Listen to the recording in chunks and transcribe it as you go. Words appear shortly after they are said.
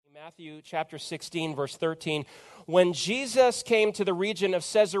Matthew chapter 16, verse 13. When Jesus came to the region of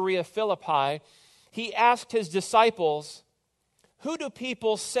Caesarea Philippi, he asked his disciples, "Who do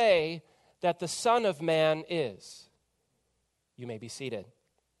people say that the Son of Man is?" You may be seated.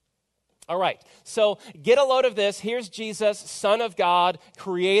 All right, so get a load of this. Here's Jesus, Son of God,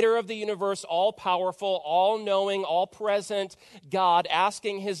 creator of the universe, all-powerful, all-knowing, all-present God,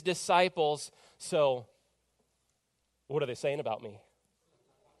 asking his disciples, so what are they saying about me?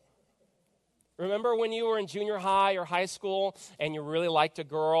 Remember when you were in junior high or high school and you really liked a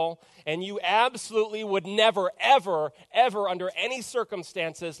girl and you absolutely would never, ever, ever under any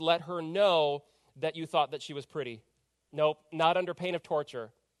circumstances let her know that you thought that she was pretty? Nope, not under pain of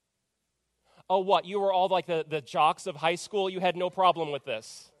torture. Oh, what? You were all like the jocks of high school? You had no problem with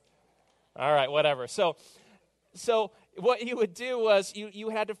this? All right, whatever. So what you would do was you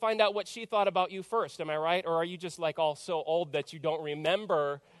had to find out what she thought about you first, am I right? Or are you just like all so old that you don't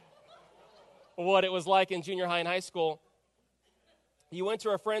remember what it was like in junior high and high school? You went to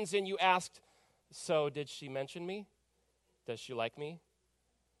her friends and you asked, so did she mention me? Does she like me?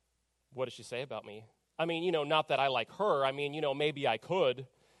 What does she say about me? I mean, not that I like her. I mean, maybe I could,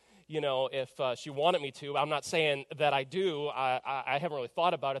 if she wanted me to. I'm not saying that I do. I haven't really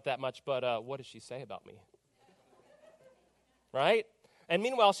thought about it that much, but what does she say about me? Right? And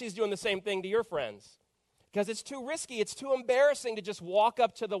meanwhile, she's doing the same thing to your friends. Because it's too risky, it's too embarrassing to just walk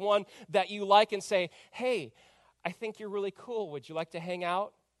up to the one that you like and say, hey, I think you're really cool. Would you like to hang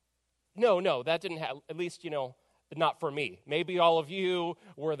out? No, that didn't happen. At least, not for me. Maybe all of you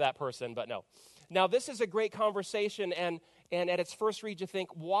were that person, but no. Now, this is a great conversation, and at its first read, you think,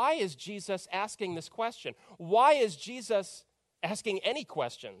 why is Jesus asking this question? Why is Jesus asking any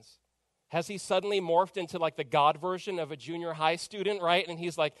questions? Has he suddenly morphed into like the God version of a junior high student, right? And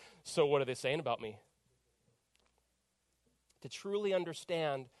he's like, so what are they saying about me? To truly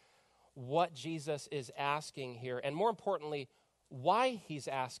understand what Jesus is asking here, and more importantly, why he's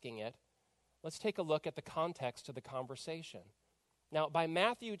asking it, let's take a look at the context of the conversation. Now, by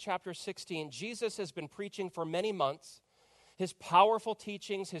Matthew chapter 16, Jesus has been preaching for many months. His powerful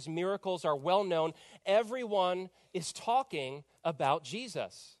teachings, his miracles are well known. Everyone is talking about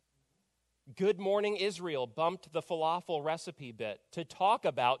Jesus. Good Morning Israel bumped the falafel recipe bit to talk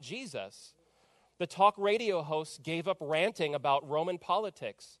about Jesus. The talk radio hosts gave up ranting about Roman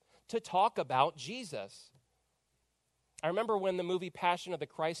politics to talk about Jesus. I remember when the movie Passion of the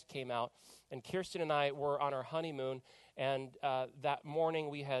Christ came out, and Kirsten and I were on our honeymoon, and that morning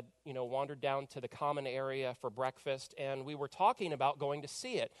we had, wandered down to the common area for breakfast, and we were talking about going to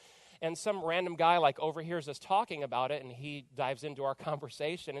see it. And some random guy overhears us talking about it, and he dives into our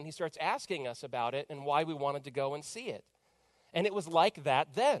conversation, and he starts asking us about it and why we wanted to go and see it. And it was like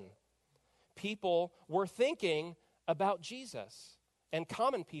that then. People were thinking about Jesus, and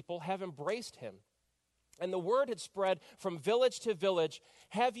common people have embraced him. And the word had spread from village to village.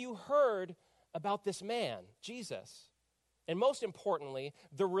 Have you heard about this man, Jesus? And most importantly,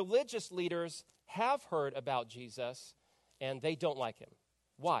 the religious leaders have heard about Jesus, and they don't like him.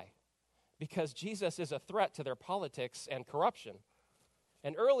 Why? Because Jesus is a threat to their politics and corruption.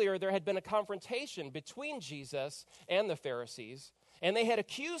 And earlier, there had been a confrontation between Jesus and the Pharisees, and they had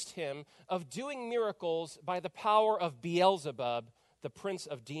accused him of doing miracles by the power of Beelzebub, the prince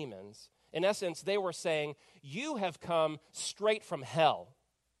of demons. In essence, they were saying, you have come straight from hell.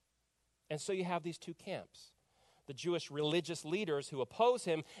 And so you have these two camps. The Jewish religious leaders who oppose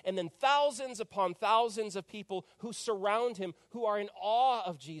him, and then thousands upon thousands of people who surround him, who are in awe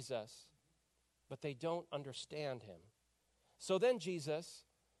of Jesus, but they don't understand him. So then Jesus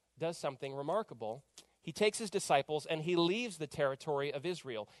does something remarkable. He takes his disciples and he leaves the territory of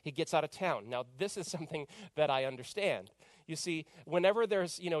Israel. He gets out of town. Now, this is something that I understand. You see, whenever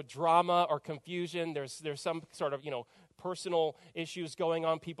there's, drama or confusion, there's some sort of, personal issues going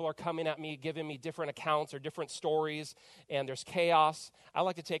on. People are coming at me, giving me different accounts or different stories, and there's chaos. I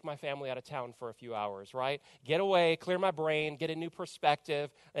like to take my family out of town for a few hours, right? Get away, clear my brain, get a new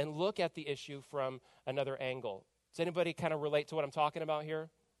perspective, and look at the issue from another angle. Does anybody kind of relate to what I'm talking about here?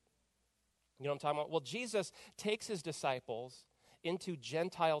 You know what I'm talking about? Well, Jesus takes his disciples into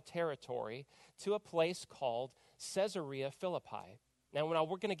Gentile territory to a place called Caesarea Philippi. Now,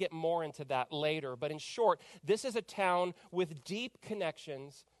 we're going to get more into that later, but in short, this is a town with deep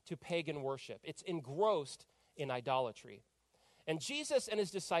connections to pagan worship. It's engrossed in idolatry. And Jesus and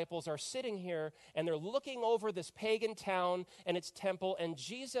his disciples are sitting here, and they're looking over this pagan town and its temple, and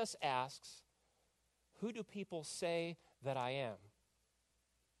Jesus asks, who do people say that I am?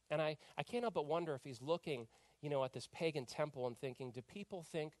 And I can't help but wonder if he's looking, at this pagan temple and thinking, do people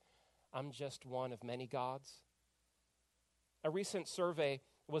think I'm just one of many gods? A recent survey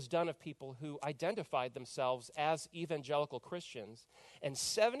was done of people who identified themselves as evangelical Christians, and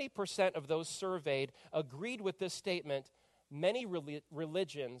 70% of those surveyed agreed with this statement: many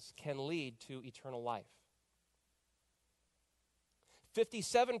religions can lead to eternal life.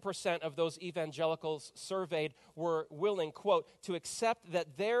 57% of those evangelicals surveyed were willing, quote, to accept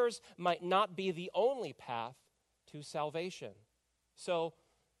that theirs might not be the only path to salvation. So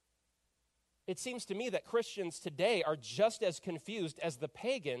it seems to me that Christians today are just as confused as the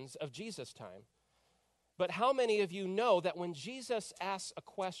pagans of Jesus' time. But how many of you know that when Jesus asks a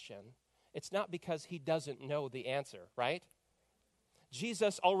question, it's not because he doesn't know the answer, right?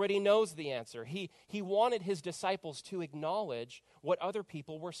 Jesus already knows the answer. He wanted his disciples to acknowledge what other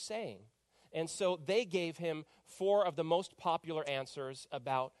people were saying. And so they gave him 4 of the most popular answers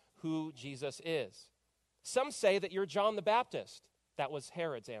about who Jesus is. Some say that you're John the Baptist. That was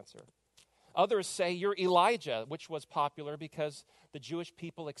Herod's answer. Others say you're Elijah, which was popular because the Jewish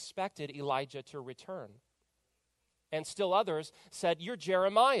people expected Elijah to return. And still others said you're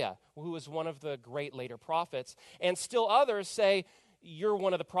Jeremiah, who was one of the great later prophets. And still others say you're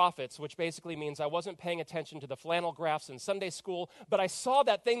one of the prophets, which basically means I wasn't paying attention to the flannel graphs in Sunday school, but I saw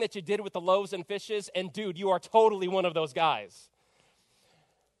that thing that you did with the loaves and fishes, and dude, you are totally one of those guys.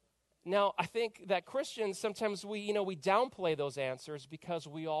 Now, I think that Christians, sometimes we downplay those answers because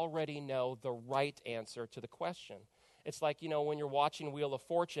we already know the right answer to the question. It's like, when you're watching Wheel of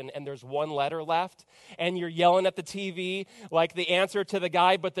Fortune and there's one letter left and you're yelling at the TV like the answer to the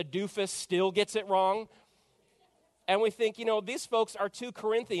guy, but the doofus still gets it wrong. And we think, these folks are 2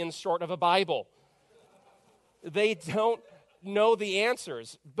 Corinthians short of a Bible. They don't know the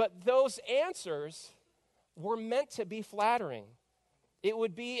answers. But those answers were meant to be flattering. It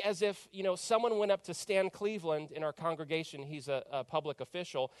would be as if, someone went up to Stan Cleveland in our congregation. He's a public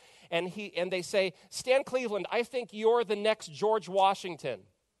official. And they say, Stan Cleveland, I think you're the next George Washington.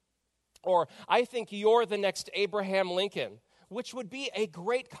 Or, I think you're the next Abraham Lincoln. Which would be a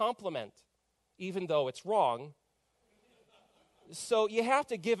great compliment, even though it's wrong. So you have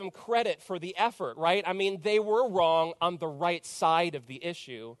to give them credit for the effort, right? I mean, they were wrong on the right side of the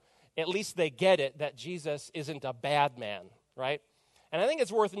issue. At least they get it that Jesus isn't a bad man, right? And I think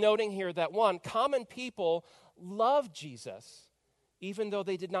it's worth noting here that, 1, common people loved Jesus, even though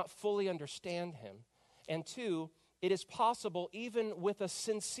they did not fully understand him. And 2, it is possible, even with a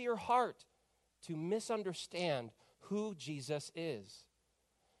sincere heart, to misunderstand who Jesus is.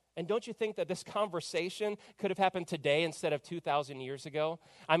 And don't you think that this conversation could have happened today instead of 2,000 years ago?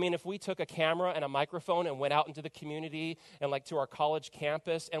 I mean, if we took a camera and a microphone and went out into the community and to our college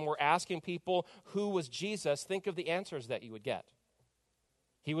campus and we're asking people who was Jesus, think of the answers that you would get.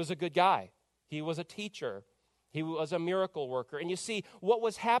 He was a good guy. He was a teacher. He was a miracle worker. And you see, what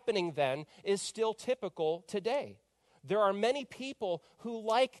was happening then is still typical today. There are many people who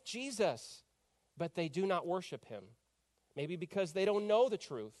like Jesus, but they do not worship him. Maybe because they don't know the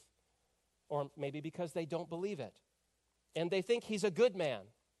truth, or maybe because they don't believe it. And they think he's a good man,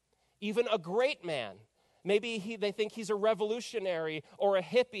 even a great man. Maybe they think he's a revolutionary or a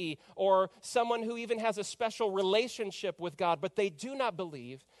hippie or someone who even has a special relationship with God, but they do not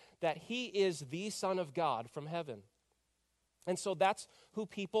believe that he is the Son of God from heaven. And so that's who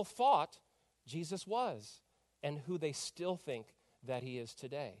people thought Jesus was and who they still think that he is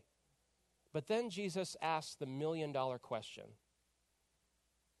today. But then Jesus asks the $1 million question.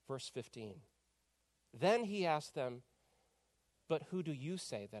 Verse 15. Then he asked them, but who do you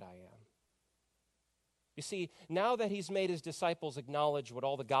say that I am? You see, now that he's made his disciples acknowledge what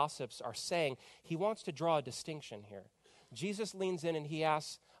all the gossips are saying, he wants to draw a distinction here. Jesus leans in and he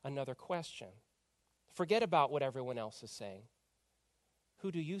asks another question. Forget about what everyone else is saying.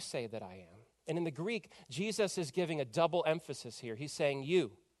 Who do you say that I am? And in the Greek, Jesus is giving a double emphasis here. He's saying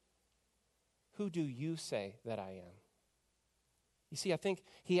you. Who do you say that I am? You see, I think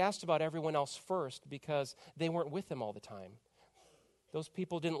he asked about everyone else first because they weren't with him all the time. Those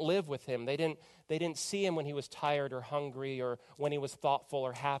people didn't live with him. They didn't see him when he was tired or hungry or when he was thoughtful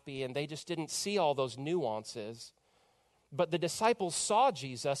or happy, and they just didn't see all those nuances. But the disciples saw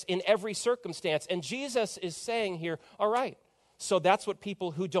Jesus in every circumstance, and Jesus is saying here, all right, so that's what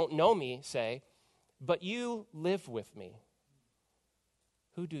people who don't know me say, but you live with me.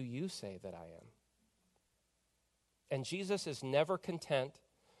 Who do you say that I am? And Jesus is never content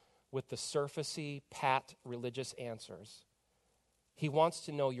with the surfacey, pat religious answers. He wants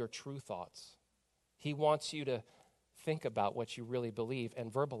to know your true thoughts. He wants you to think about what you really believe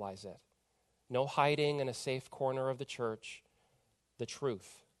and verbalize it. No hiding in a safe corner of the church, the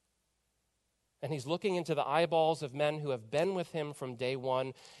truth. And he's looking into the eyeballs of men who have been with him from day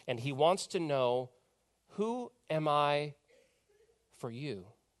one, and he wants to know, who am I for you?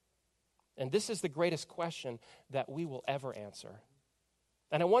 And this is the greatest question that we will ever answer.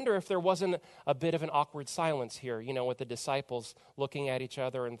 And I wonder if there wasn't a bit of an awkward silence here, with the disciples looking at each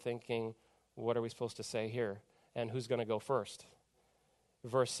other and thinking, what are we supposed to say here? And who's going to go first?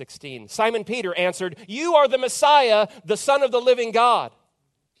 Verse 16, Simon Peter answered, "You are the Messiah, the Son of the living God."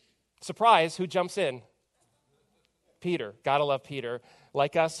 Surprise, who jumps in? Peter. Gotta love Peter.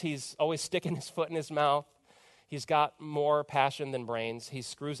 Like us, he's always sticking his foot in his mouth. He's got more passion than brains. He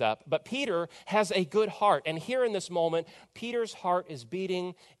screws up. But Peter has a good heart. And here in this moment, Peter's heart is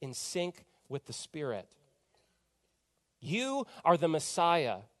beating in sync with the Spirit. You are the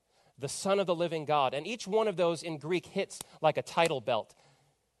Messiah, the Son of the living God. And each one of those in Greek hits like a title belt.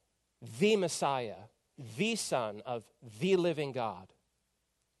 The Messiah, the Son of the living God.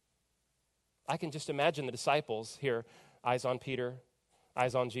 I can just imagine the disciples here, eyes on Peter,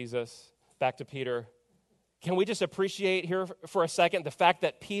 eyes on Jesus, back to Peter. Can we just appreciate here for a second the fact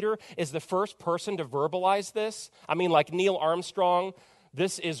that Peter is the first person to verbalize this? I mean, like Neil Armstrong,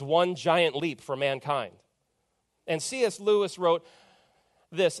 this is one giant leap for mankind. And C.S. Lewis wrote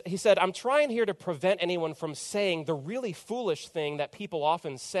this. He said, "I'm trying here to prevent anyone from saying the really foolish thing that people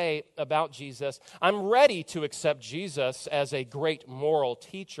often say about Jesus. I'm ready to accept Jesus as a great moral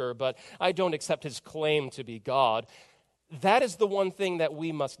teacher, but I don't accept his claim to be God. That is the one thing that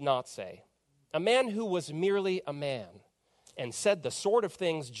we must not say. A man who was merely a man and said the sort of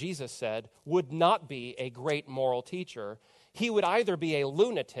things Jesus said would not be a great moral teacher. He would either be a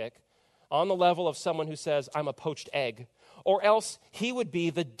lunatic on the level of someone who says, 'I'm a poached egg,' or else he would be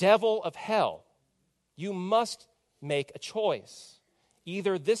the devil of hell. You must make a choice.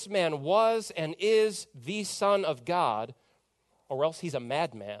 Either this man was and is the Son of God, or else he's a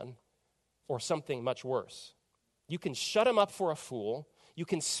madman, or something much worse. You can shut him up for a fool, you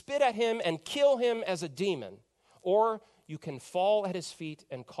can spit at him and kill him as a demon, or you can fall at his feet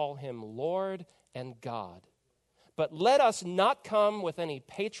and call him Lord and God. But let us not come with any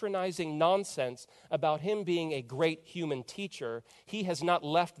patronizing nonsense about him being a great human teacher. He has not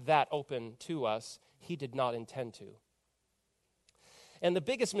left that open to us. He did not intend to." And the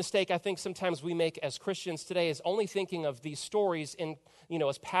biggest mistake I think sometimes we make as Christians today is only thinking of these stories in,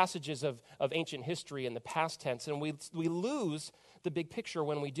 as passages of ancient history in the past tense. And we lose the big picture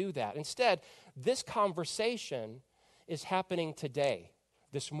when we do that. Instead, this conversation is happening today.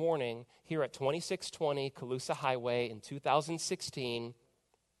 This morning, here at 2620 Calusa Highway in 2016,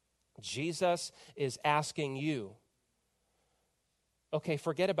 Jesus is asking you, okay,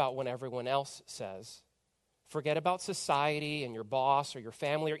 forget about what everyone else says. Forget about society and your boss or your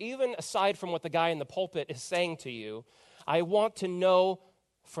family, or even aside from what the guy in the pulpit is saying to you. I want to know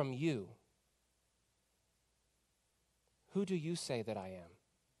from you. Who do you say that I am?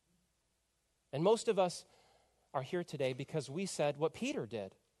 And most of us are here today because we said what Peter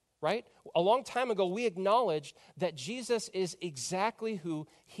did, right? A long time ago, we acknowledged that Jesus is exactly who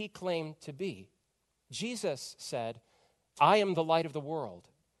he claimed to be. Jesus said, "I am the light of the world.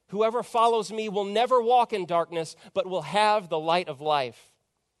 Whoever follows me will never walk in darkness, but will have the light of life."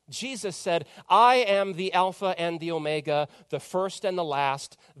 Jesus said, "I am the Alpha and the Omega, the first and the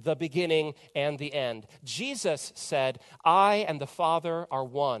last, the beginning and the end." Jesus said, "I and the Father are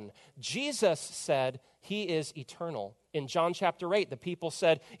one." Jesus said, he is eternal. In John chapter 8, the people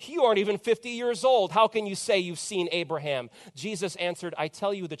said, "You aren't even 50 years old. How can you say you've seen Abraham?" Jesus answered, "I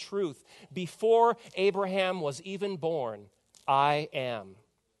tell you the truth. Before Abraham was even born, I am."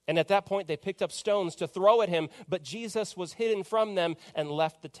 And at that point, they picked up stones to throw at him, but Jesus was hidden from them and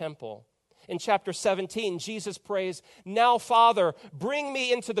left the temple. In chapter 17, Jesus prays, "Now, Father, bring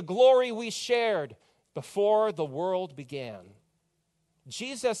me into the glory we shared before the world began."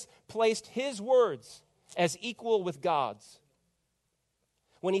 Jesus placed his words as equal with God's.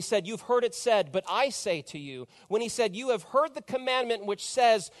 When he said, "You've heard it said, but I say to you," when he said, "You have heard the commandment which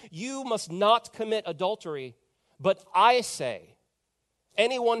says you must not commit adultery, but I say,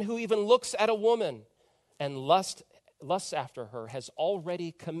 anyone who even looks at a woman and lusts after her has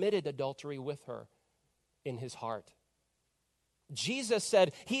already committed adultery with her in his heart." Jesus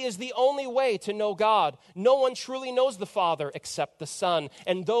said he is the only way to know God. No one truly knows the Father except the Son,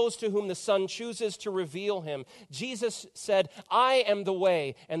 and those to whom the Son chooses to reveal him. Jesus said, "I am the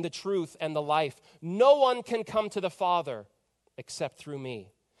way and the truth and the life. No one can come to the Father except through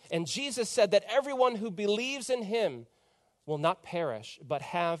me." And Jesus said that everyone who believes in him will not perish, but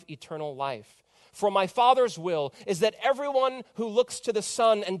have eternal life. For my Father's will is that everyone who looks to the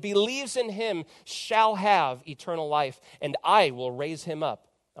Son and believes in him shall have eternal life, and I will raise him up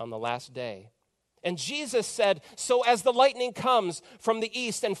on the last day. And Jesus said, so as the lightning comes from the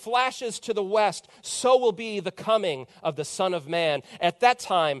east and flashes to the west, so will be the coming of the Son of Man. At that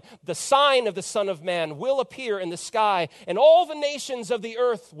time, the sign of the Son of Man will appear in the sky, and all the nations of the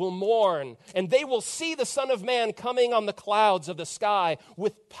earth will mourn, and they will see the Son of Man coming on the clouds of the sky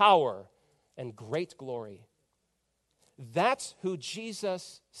with power and great glory. That's who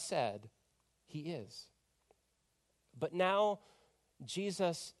Jesus said he is. But now,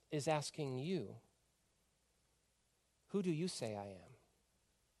 Jesus is asking you, who do you say I am?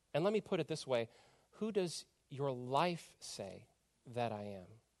 And let me put it this way, who does your life say that I am?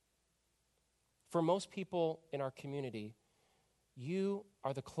 For most people in our community, you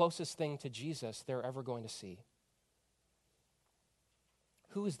are the closest thing to Jesus they're ever going to see.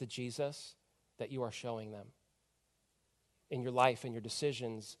 Who is the Jesus that you are showing them? In your life, in your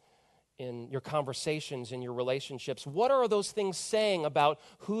decisions, in your conversations, in your relationships. What are those things saying about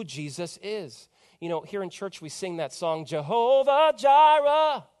who Jesus is? You know, here in church we sing that song, Jehovah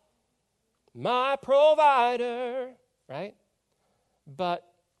Jireh, my provider, right? But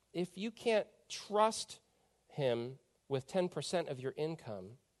if you can't trust him with 10% of your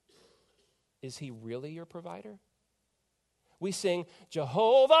income, is he really your provider? We sing,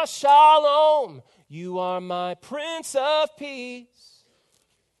 Jehovah Shalom, you are my Prince of Peace.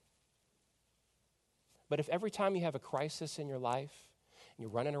 But if every time you have a crisis in your life, you're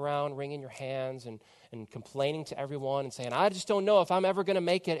running around wringing your hands and complaining to everyone and saying, I just don't know if I'm ever going to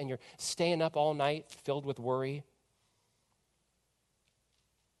make it, and you're staying up all night filled with worry,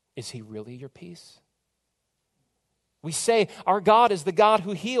 is he really your peace? We say our God is the God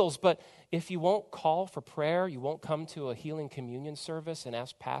who heals, but if you won't call for prayer, you won't come to a healing communion service and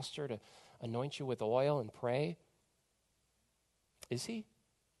ask pastor to anoint you with oil and pray, is he?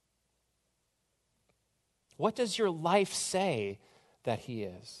 What does your life say that he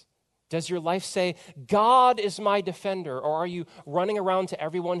is? Does your life say, God is my defender, or are you running around to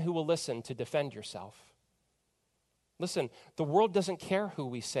everyone who will listen to defend yourself? Listen, the world doesn't care who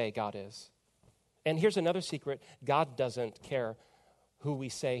we say God is. And here's another secret. God doesn't care who we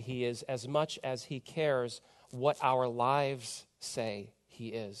say he is as much as he cares what our lives say he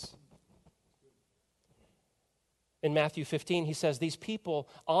is. In Matthew 15, he says, these people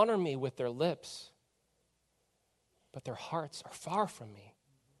honor me with their lips, but their hearts are far from me.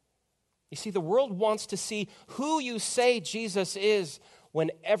 You see, the world wants to see who you say Jesus is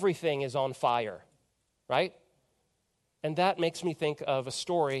when everything is on fire, right? And that makes me think of a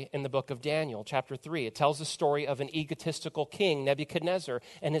story in the book of Daniel, chapter 3. It tells the story of an egotistical king, Nebuchadnezzar,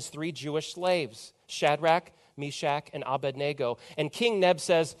 and his 3 Jewish slaves, Shadrach, Meshach, and Abednego. And King Neb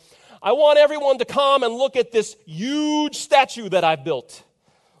says, I want everyone to come and look at this huge statue that I've built.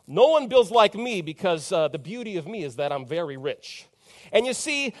 No one builds like me because the beauty of me is that I'm very rich. And you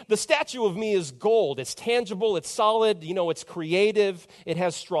see, the statue of me is gold. It's tangible, it's solid, it's creative, it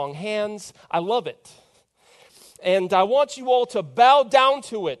has strong hands. I love it. And I want you all to bow down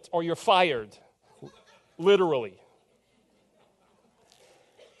to it or you're fired. Literally.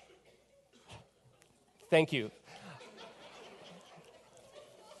 Thank you.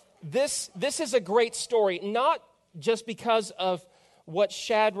 This is a great story, not just because of what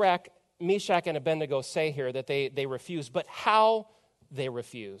Shadrach, Meshach, and Abednego say here, that they refuse, but how they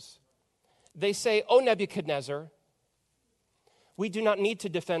refuse. They say, O Nebuchadnezzar, we do not need to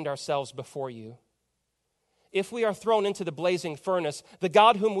defend ourselves before you. If we are thrown into the blazing furnace, the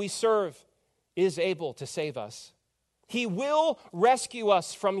God whom we serve is able to save us. He will rescue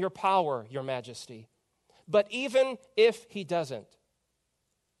us from your power, your majesty. But even if he doesn't,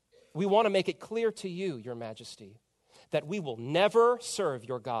 we want to make it clear to you, your majesty, that we will never serve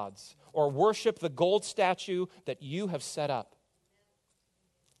your gods or worship the gold statue that you have set up.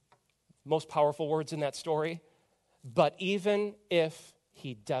 Most powerful words in that story. But even if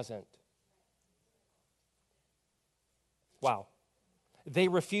he doesn't. Wow. They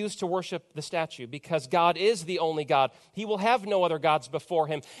refuse to worship the statue because God is the only God. He will have no other gods before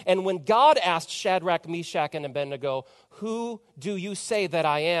him. And when God asked Shadrach, Meshach, and Abednego, who do you say that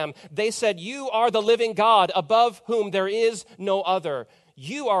I am? They said, you are the living God above whom there is no other.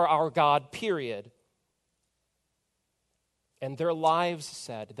 You are our God, period. And their lives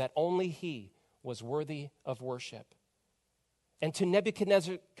said that only he was worthy of worship. And to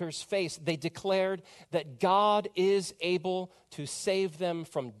Nebuchadnezzar's face, they declared that God is able to save them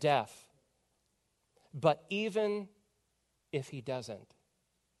from death. But even if he doesn't,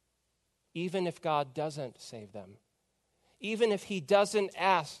 even if God doesn't save them, even if he doesn't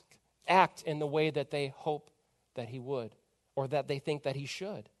act in the way that they hope that he would, or that they think that he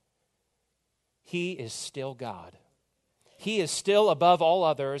should, he is still God. He is still above all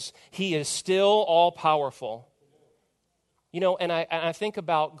others. He is still all-powerful. You know, and I think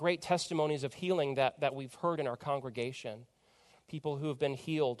about great testimonies of healing that we've heard in our congregation. People who have been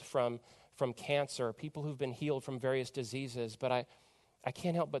healed from cancer, people who've been healed from various diseases. But I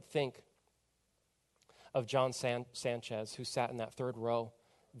can't help but think of John Sanchez, who sat in that third row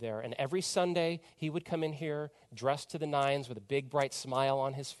there. And every Sunday, he would come in here dressed to the nines with a big, bright smile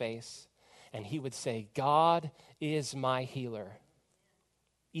on his face. And he would say, God is my healer.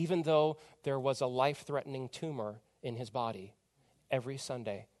 Even though there was a life-threatening tumor in his body, every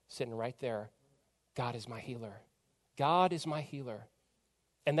Sunday, sitting right there, God is my healer. God is my healer.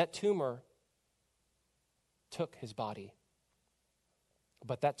 And that tumor took his body.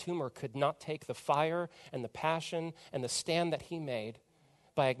 But that tumor could not take the fire and the passion and the stand that he made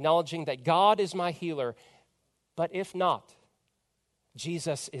by acknowledging that God is my healer. But if not,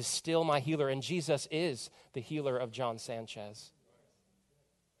 Jesus is still my healer, and Jesus is the healer of John Sanchez.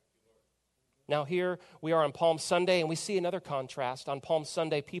 Now here we are on Palm Sunday, and we see another contrast. On Palm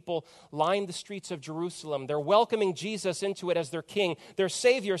Sunday, people line the streets of Jerusalem. They're welcoming Jesus into it as their king, their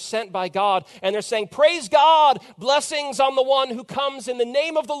Savior sent by God. And they're saying, praise God, blessings on the one who comes in the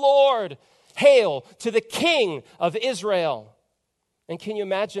name of the Lord. Hail to the King of Israel. And can you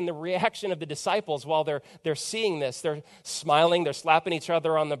imagine the reaction of the disciples while they're seeing this? They're smiling, they're slapping each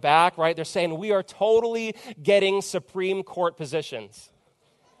other on the back, right? They're saying, we are totally getting Supreme Court positions.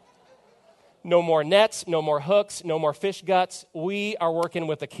 No more nets, no more hooks, no more fish guts. We are working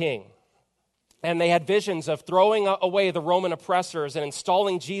with a king. And they had visions of throwing away the Roman oppressors and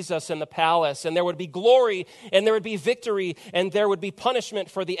installing Jesus in the palace. And there would be glory, and there would be victory, and there would be punishment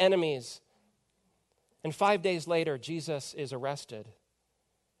for the enemies. And 5 days later, Jesus is arrested.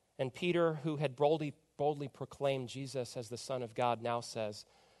 And Peter, who had boldly proclaimed Jesus as the Son of God, now says,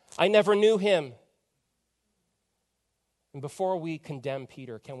 I never knew him. And before we condemn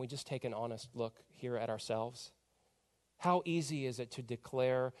Peter, can we just take an honest look here at ourselves? How easy is it to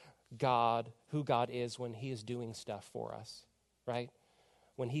declare God, who God is, when he is doing stuff for us, right?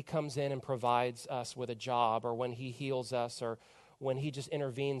 When he comes in and provides us with a job, or when he heals us, or when he just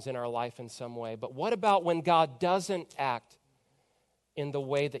intervenes in our life in some way. But what about when God doesn't act in the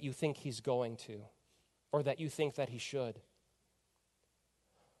way that you think he's going to, or that you think that he should?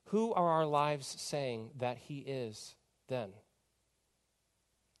 Who are our lives saying that he is then?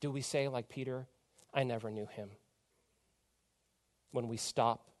 Do we say like Peter, I never knew him? When we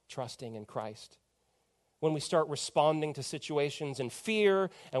stop trusting in Christ, when we start responding to situations in fear,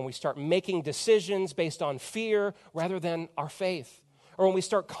 and we start making decisions based on fear rather than our faith, or when we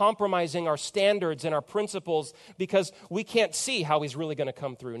start compromising our standards and our principles because we can't see how he's really going to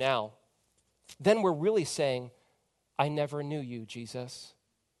come through now, then we're really saying, I never knew you, Jesus.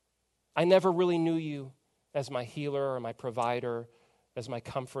 I never really knew you as my healer or my provider, as my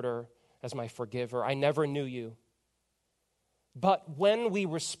comforter, as my forgiver. I never knew you. But when we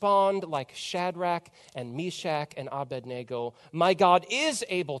respond like Shadrach and Meshach and Abednego, my God is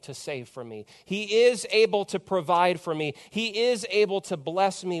able to save for me. He is able to provide for me. He is able to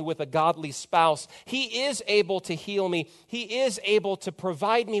bless me with a godly spouse. He is able to heal me. He is able to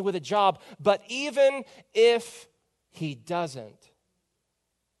provide me with a job. But even if he doesn't,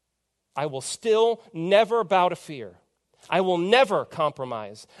 I will still never bow to fear. I will never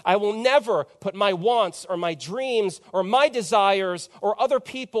compromise. I will never put my wants or my dreams or my desires or other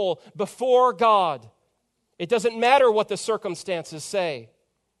people before God. It doesn't matter what the circumstances say.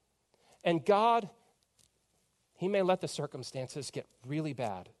 And God, he may let the circumstances get really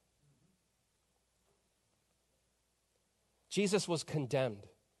bad. Jesus was condemned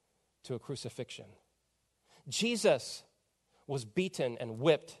to a crucifixion. Jesus was beaten and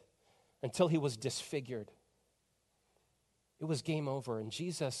whipped until he was disfigured. It was game over, and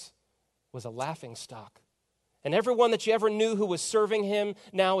Jesus was a laughingstock. And everyone that you ever knew who was serving him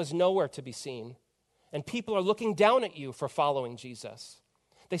now is nowhere to be seen. And people are looking down at you for following Jesus.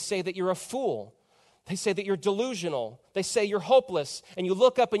 They say that you're a fool. They say that you're delusional. They say you're hopeless. And you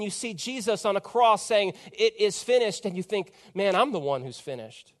look up and you see Jesus on a cross saying, it is finished. And you think, man, I'm the one who's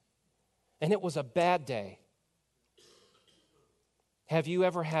finished. And it was a bad day. Have you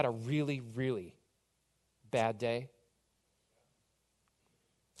ever had a really, really bad day?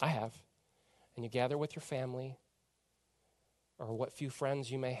 I have. And you gather with your family or what few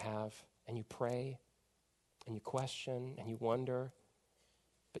friends you may have, and you pray and you question and you wonder,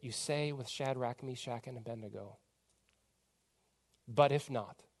 but you say with Shadrach, Meshach, and Abednego, but if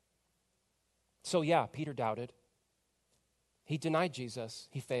not. So yeah, Peter doubted. He denied Jesus.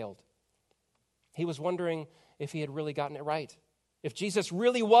 He failed. He was wondering if he had really gotten it right. If Jesus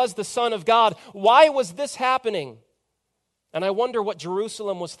really was the Son of God, why was this happening? And I wonder what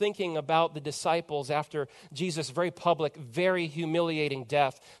Jerusalem was thinking about the disciples after Jesus' very public, very humiliating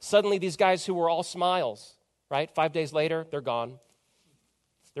death. Suddenly these guys who were all smiles, right? 5 days later, they're gone.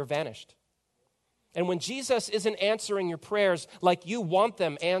 They're vanished. And when Jesus isn't answering your prayers like you want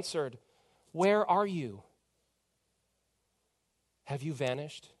them answered, where are you? Have you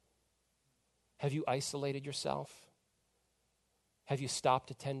vanished? Have you isolated yourself? Have you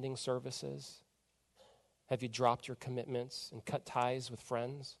stopped attending services? Have you dropped your commitments and cut ties with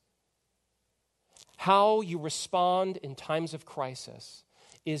friends? How you respond in times of crisis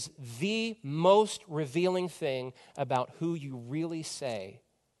is the most revealing thing about who you really say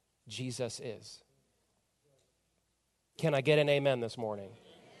Jesus is. Can I get an amen this morning?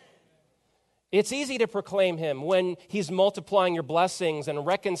 It's easy to proclaim him when he's multiplying your blessings and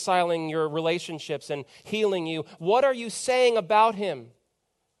reconciling your relationships and healing you. What are you saying about him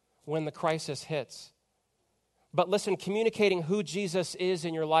when the crisis hits? But listen, communicating who Jesus is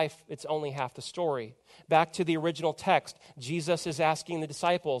in your life, it's only half the story. Back to the original text, Jesus is asking the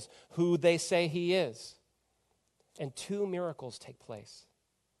disciples who they say he is. And 2 miracles take place.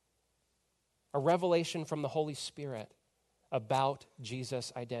 A revelation from the Holy Spirit about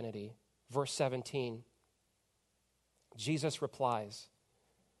Jesus' identity. Verse 17, Jesus replies,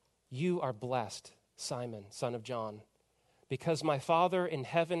 "You are blessed, Simon, son of John, because my Father in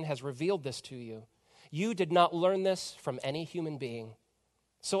heaven has revealed this to you. You did not learn this from any human being."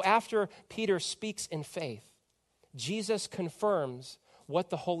 So after Peter speaks in faith, Jesus confirms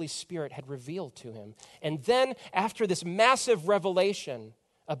what the Holy Spirit had revealed to him. And then after this massive revelation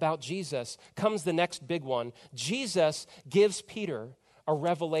about Jesus comes the next big one. Jesus gives Peter a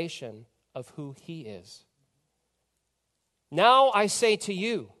revelation of who he is. "Now I say to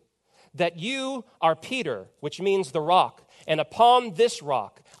you that you are Peter," which means the rock, "and upon this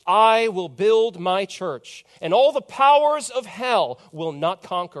rock I will build my church, and all the powers of hell will not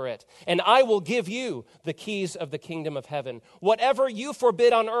conquer it. And I will give you the keys of the kingdom of heaven. Whatever you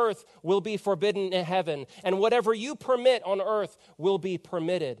forbid on earth will be forbidden in heaven, and whatever you permit on earth will be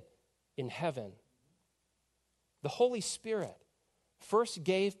permitted in heaven." The Holy Spirit first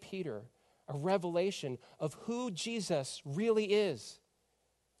gave Peter a revelation of who Jesus really is.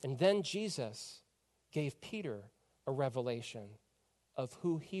 And then Jesus gave Peter a revelation of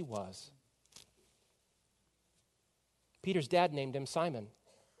who he was. Peter's dad named him Simon.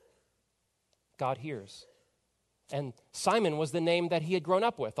 God hears. And Simon was the name that he had grown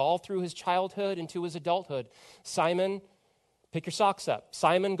up with all through his childhood into his adulthood. Simon, pick your socks up.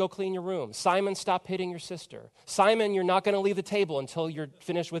 Simon, go clean your room. Simon, stop hitting your sister. Simon, you're not going to leave the table until you're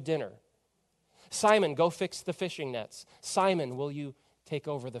finished with dinner. Simon, go fix the fishing nets. Simon, will you take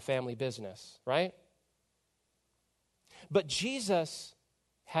over the family business, right? But Jesus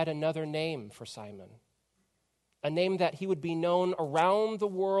had another name for Simon, a name that he would be known around the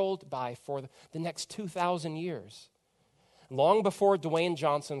world by for the next 2,000 years. Long before Dwayne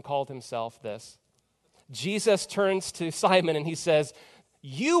Johnson called himself this, Jesus turns to Simon and he says,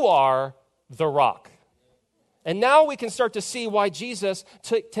 "You are the rock." And now we can start to see why Jesus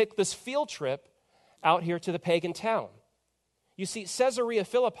took this field trip out here to the pagan town. You see, Caesarea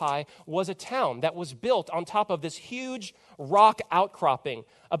Philippi was a town that was built on top of this huge rock outcropping,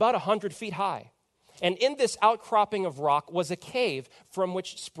 about 100 feet high. And in this outcropping of rock was a cave from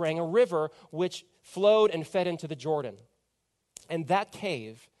which sprang a river which flowed and fed into the Jordan. And that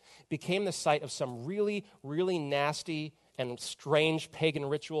cave became the site of some really, really nasty and strange pagan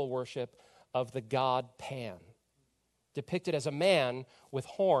ritual worship of the god Pan, depicted as a man with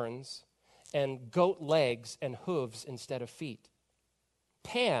horns and goat legs and hooves instead of feet.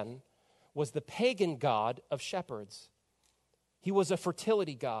 Pan was the pagan god of shepherds. He was a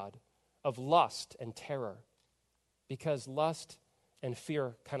fertility god of lust and terror, because lust and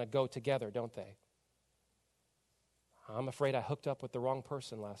fear kind of go together, don't they? I'm afraid I hooked up with the wrong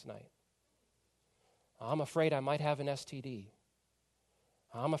person last night. I'm afraid I might have an STD.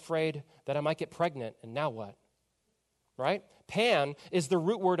 I'm afraid that I might get pregnant, and now what? Right? Pan is the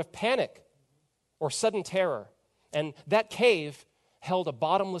root word of panic or sudden terror. And that cave held a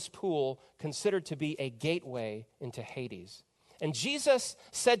bottomless pool considered to be a gateway into Hades. And Jesus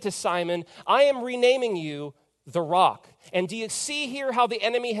said to Simon, "I am renaming you the rock. And do you see here how the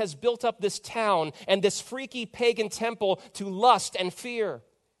enemy has built up this town and this freaky pagan temple to lust and fear?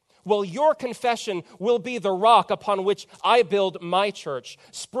 Well, your confession will be the rock upon which I build my church.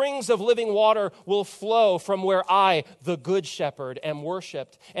 Springs of living water will flow from where I, the good shepherd, am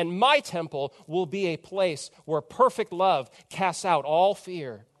worshiped. And my temple will be a place where perfect love casts out all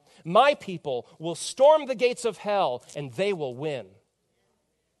fear. My people will storm the gates of hell, and they will win."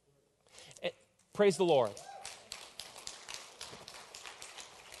 Praise the Lord.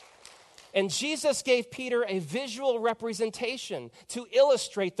 And Jesus gave Peter a visual representation to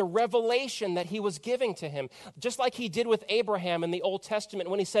illustrate the revelation that he was giving to him, just like he did with Abraham in the Old Testament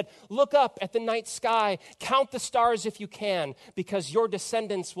when he said, look up at the night sky, count the stars if you can, because your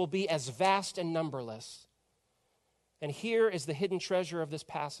descendants will be as vast and numberless. And here is the hidden treasure of this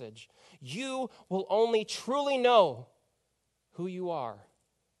passage. You will only truly know who you are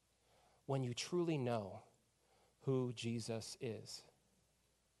when you truly know who Jesus is.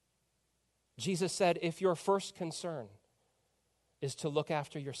 Jesus said, if your first concern is to look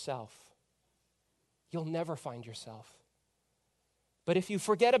after yourself, you'll never find yourself. But if you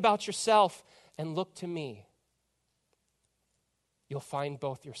forget about yourself and look to me, you'll find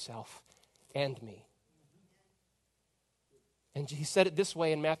both yourself and me. And he said it this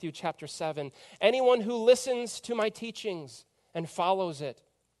way in Matthew chapter 7, anyone who listens to my teachings and follows it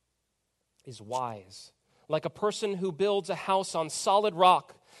is wise, like a person who builds a house on solid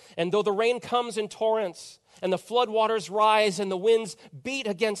rock. And though the rain comes in torrents, and the floodwaters rise, and the winds beat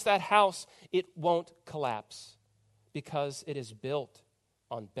against that house, it won't collapse, because it is built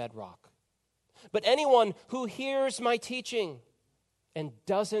on bedrock. But anyone who hears my teaching and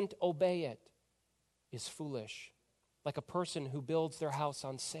doesn't obey it is foolish, like a person who builds their house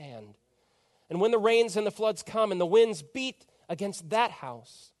on sand. And when the rains and the floods come, and the winds beat against that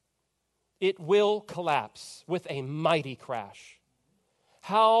house, it will collapse with a mighty crash.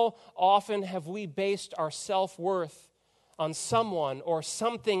 How often have we based our self-worth on someone or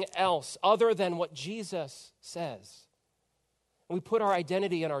something else other than what Jesus says? We put our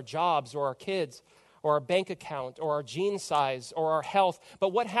identity in our jobs or our kids or our bank account or our gene size or our health. But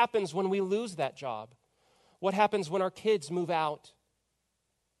what happens when we lose that job? What happens when our kids move out?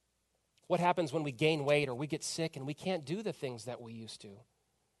 What happens when we gain weight or we get sick and we can't do the things that we used to?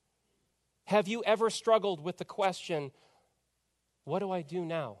 Have you ever struggled with the question, what do I do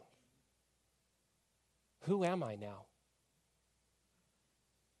now? Who am I now?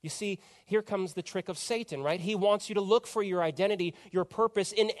 You see, here comes the trick of Satan, right? He wants you to look for your identity, your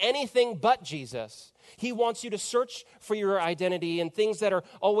purpose in anything but Jesus. He wants you to search for your identity in things that are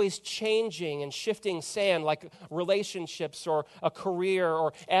always changing and shifting sand, like relationships or a career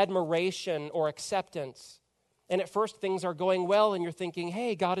or admiration or acceptance. And at first things are going well and you're thinking,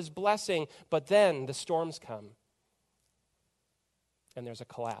 hey, God is blessing, but then the storms come. And there's a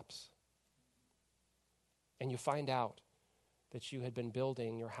collapse. And you find out that you had been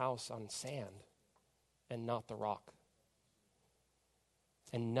building your house on sand and not the rock.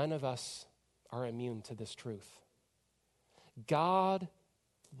 And none of us are immune to this truth. God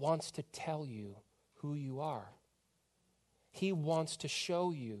wants to tell you who you are. He wants to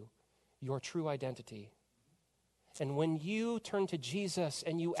show you your true identity. And when you turn to Jesus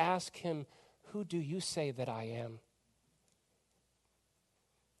and you ask him, who do you say that I am?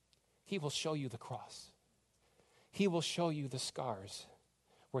 He will show you the cross. He will show you the scars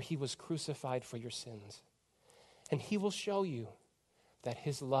where he was crucified for your sins. And he will show you that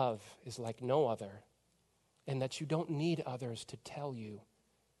his love is like no other and that you don't need others to tell you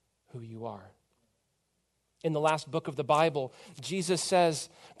who you are. In the last book of the Bible, Jesus says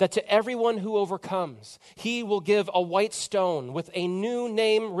that to everyone who overcomes, he will give a white stone with a new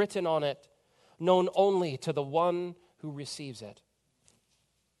name written on it, known only to the one who receives it.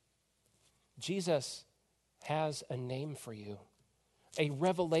 Jesus has a name for you, a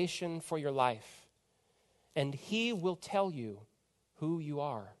revelation for your life, and he will tell you who you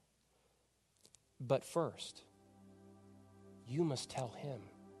are. But first, you must tell him.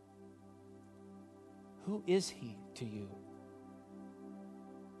 Who is he to you?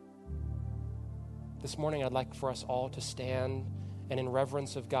 This morning, I'd like for us all to stand and in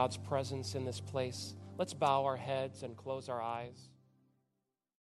reverence of God's presence in this place, let's bow our heads and close our eyes.